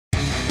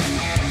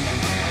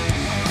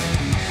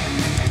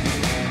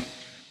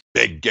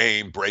Big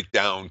game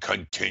breakdown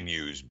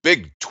continues.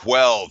 Big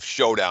 12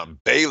 showdown.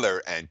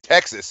 Baylor and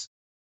Texas.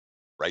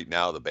 Right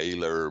now,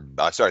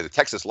 the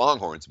Texas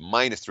Longhorns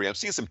 -3. I'm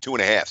seeing some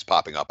 2.5s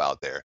popping up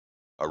out there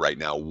right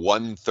now.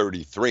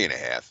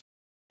 133.5,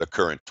 the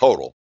current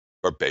total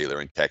for Baylor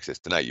and Texas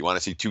tonight. You want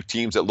to see two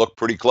teams that look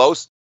pretty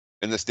close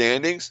in the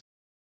standings?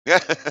 Yeah,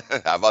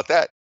 how about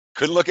that?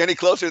 Couldn't look any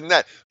closer than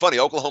that. Funny,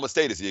 Oklahoma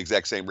State is the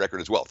exact same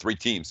record as well. Three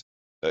teams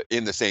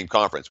in the same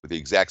conference with the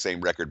exact same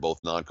record, both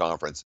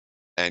non-conference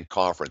and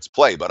conference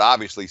play. But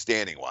obviously,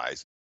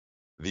 standing-wise,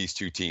 these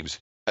two teams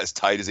as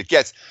tight as it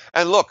gets.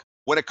 And look,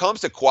 when it comes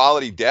to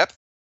quality depth,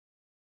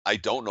 I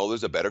don't know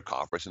there's a better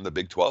conference in the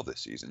Big 12 this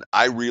season.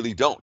 I really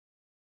don't.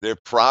 They're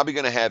probably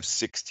going to have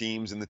 6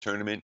 teams in the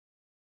tournament.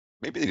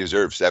 Maybe they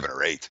deserve 7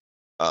 or 8.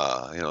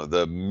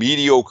 The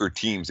mediocre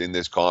teams in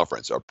this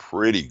conference are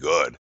pretty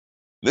good.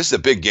 This is a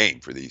big game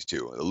for these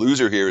two. The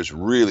loser here is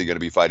really going to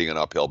be fighting an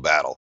uphill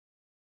battle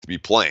to be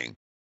playing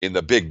in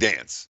the big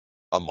dance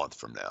a month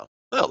from now.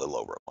 Well, a little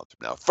over a month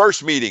from now.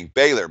 First meeting,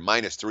 Baylor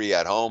 -3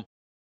 at home.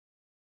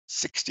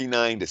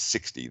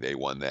 69-60, they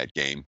won that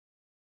game.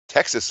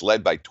 Texas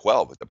led by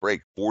 12 at the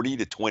break,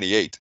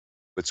 40-28,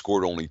 but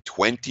scored only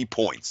 20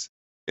 points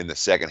in the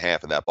second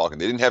half of that ballgame.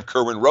 They didn't have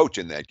Kerwin Roach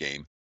in that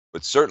game,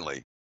 but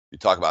certainly, you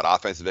talk about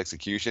offensive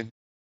execution,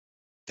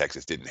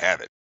 Texas didn't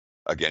have it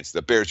against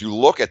the Bears. You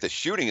look at the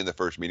shooting in the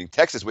first meeting,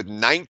 Texas with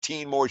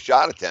 19 more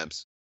shot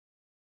attempts.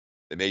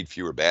 They made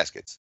fewer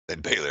baskets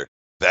than Baylor.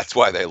 That's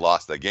why they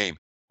lost the game.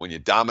 When you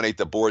dominate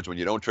the boards, when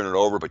you don't turn it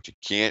over, but you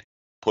can't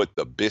put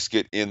the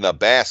biscuit in the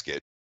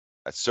basket,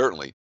 that's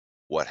certainly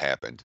what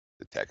happened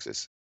to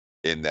Texas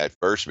in that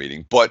first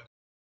meeting. But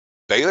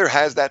Baylor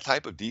has that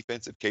type of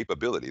defensive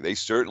capability. They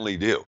certainly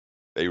do.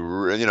 They,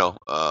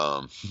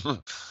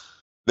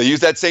 they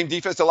used that same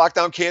defense to lock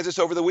down Kansas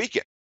over the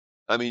weekend.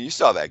 I mean, you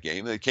saw that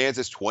game.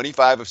 Kansas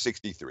 25 of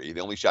 63. They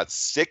only shot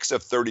 6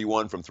 of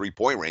 31 from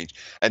three-point range.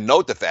 And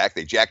note the fact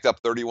they jacked up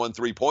 31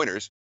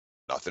 three-pointers.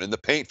 Nothing in the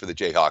paint for the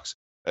Jayhawks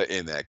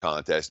in that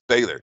contest.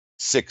 Baylor,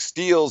 6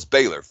 steals.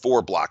 Baylor,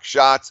 4 block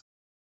shots.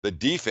 The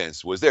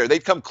defense was there.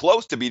 They'd come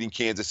close to beating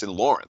Kansas in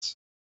Lawrence.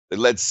 They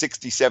led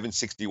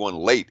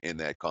 67-61 late in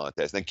that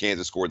contest. Then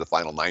Kansas scored the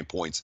final 9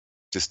 points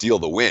to steal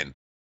the win.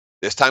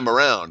 This time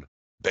around,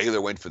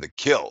 Baylor went for the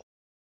kill.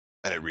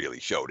 And it really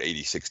showed.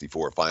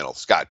 80-64 final.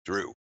 Scott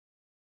Drew,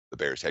 the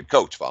Bears head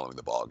coach, following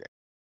the ballgame.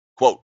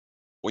 Quote,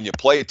 when you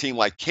play a team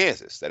like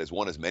Kansas that has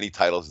won as many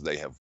titles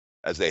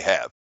as they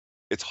have,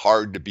 it's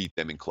hard to beat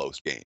them in close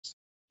games.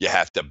 You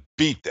have to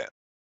beat them.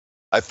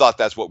 I thought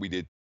that's what we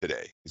did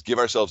today, is give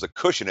ourselves a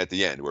cushion at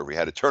the end where if we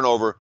had a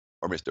turnover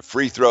or missed a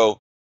free throw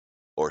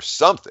or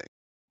something,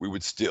 we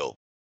would still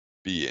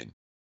be in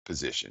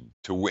position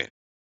to win.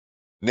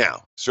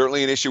 Now,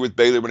 certainly an issue with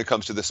Baylor when it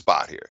comes to the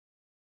spot here.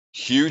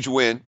 Huge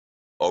win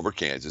over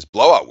Kansas,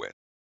 blowout win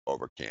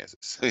over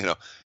Kansas.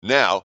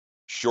 Now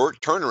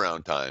short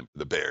turnaround time for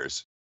the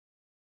Bears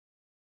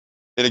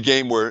in a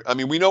game where, I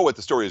mean, we know what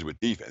the story is with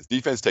defense.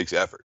 Defense takes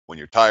effort. When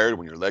you're tired,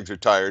 when your legs are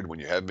tired, when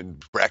you haven't been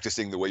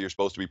practicing the way you're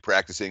supposed to be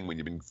practicing, when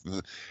you've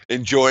been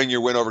enjoying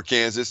your win over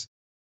Kansas,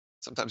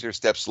 sometimes you're a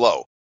step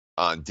slow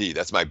on D.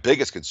 That's my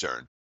biggest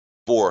concern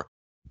for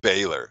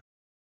Baylor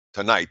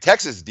tonight.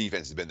 Texas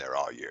defense has been there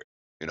all year.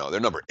 They're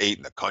number 8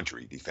 in the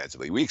country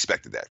defensively. We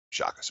expected that from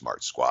Shaka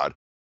Smart's squad,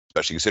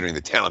 especially considering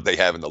the talent they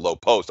have in the low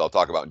post. I'll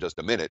talk about in just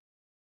a minute.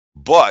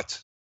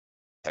 But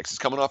Texas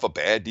coming off a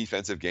bad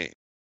defensive game,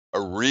 a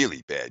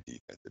really bad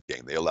defensive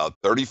game. They allowed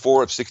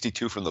 34 of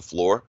 62 from the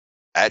floor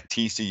at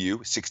TCU,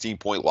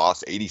 16-point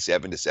loss,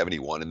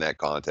 87-71 in that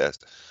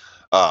contest.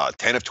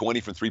 10 of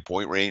 20 from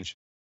three-point range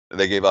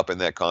they gave up in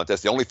that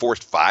contest. They only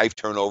forced 5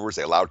 turnovers.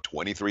 They allowed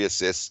 23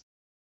 assists.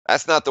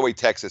 That's not the way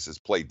Texas has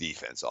played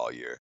defense all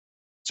year.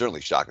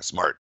 Certainly Shaka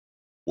Smart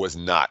was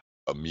not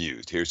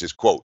amused. Here's his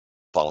quote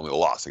following the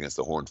loss against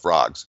the Horned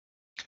Frogs.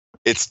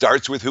 It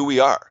starts with who we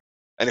are.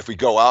 And if we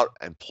go out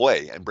and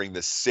play and bring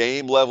the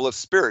same level of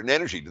spirit and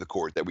energy to the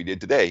court that we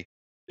did today,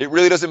 it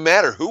really doesn't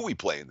matter who we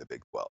play in the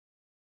Big 12.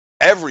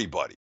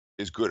 Everybody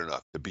is good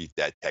enough to beat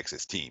that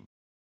Texas team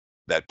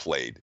that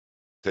played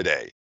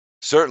today.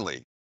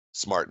 Certainly,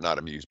 Smart not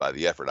amused by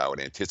the effort. I would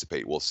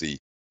anticipate we'll see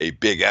a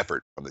big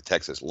effort from the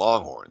Texas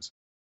Longhorns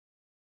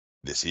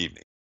this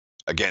evening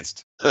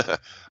against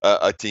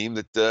a team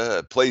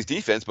that plays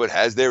defense but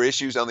has their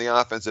issues on the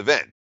offensive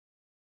end.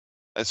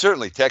 And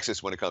certainly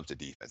Texas, when it comes to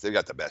defense, they've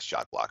got the best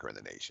shot blocker in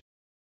the nation.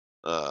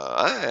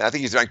 I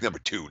think he's ranked number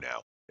 2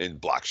 now in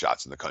block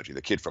shots in the country.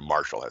 The kid from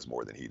Marshall has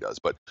more than he does.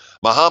 But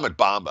Mohamed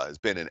Bamba has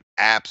been an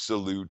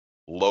absolute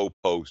low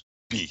post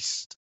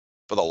beast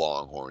for the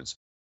Longhorns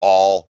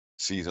all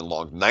season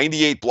long.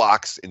 98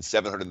 blocks in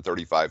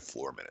 735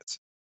 floor minutes.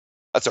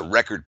 That's a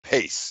record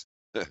pace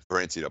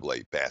for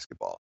NCAA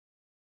basketball.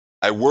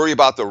 I worry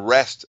about the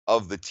rest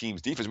of the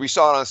team's defense. We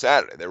saw it on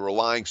Saturday. They're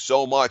relying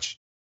so much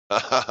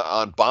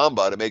on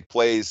Bamba to make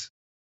plays.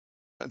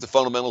 The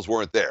fundamentals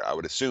weren't there. I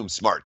would assume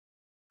Smart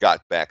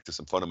got back to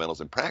some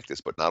fundamentals in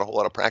practice, but not a whole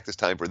lot of practice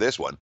time for this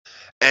one.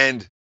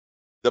 And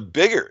The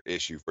bigger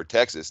issue for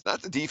Texas,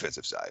 not the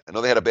defensive side. I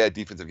know they had a bad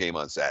defensive game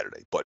on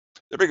Saturday, but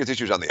the biggest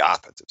issue is on the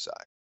offensive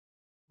side.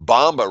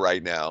 Bamba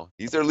right now,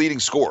 he's their leading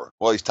scorer.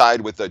 Well, he's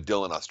tied with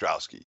Dylan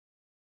Ostrowski.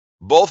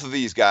 Both of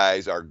these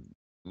guys are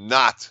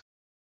not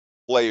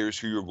players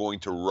who you're going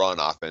to run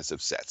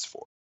offensive sets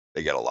for.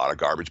 They get a lot of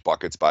garbage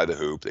buckets by the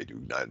hoop. They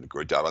do a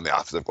good job on the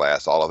offensive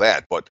glass, all of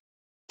that. But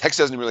Texas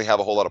doesn't really have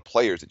a whole lot of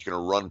players that you're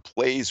going to run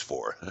plays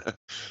for.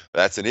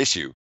 That's an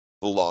issue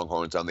for the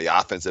Longhorns on the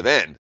offensive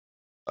end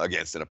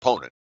against an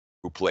opponent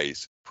who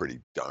plays pretty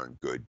darn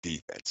good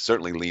defense.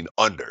 Certainly lean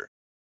under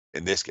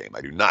in this game.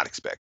 I do not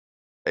expect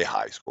a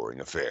high-scoring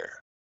affair.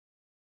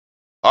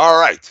 All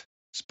right,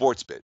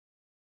 Sports Bit.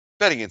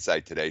 Betting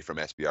Insight today from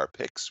SBR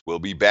Picks. We'll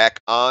be back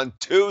on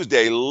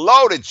Tuesday.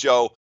 Loaded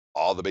show.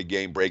 All the big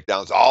game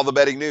breakdowns, all the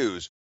betting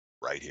news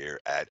right here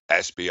at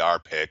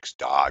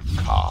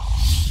sbrpicks.com.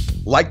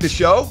 Like the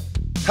show?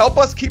 Help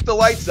us keep the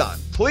lights on.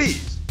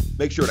 Please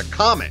make sure to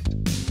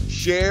comment,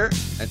 share,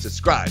 and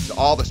subscribe to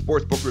all the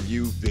Sportsbook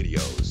Review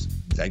videos.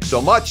 Thanks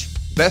so much.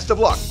 Best of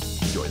luck.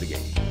 Enjoy the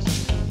game.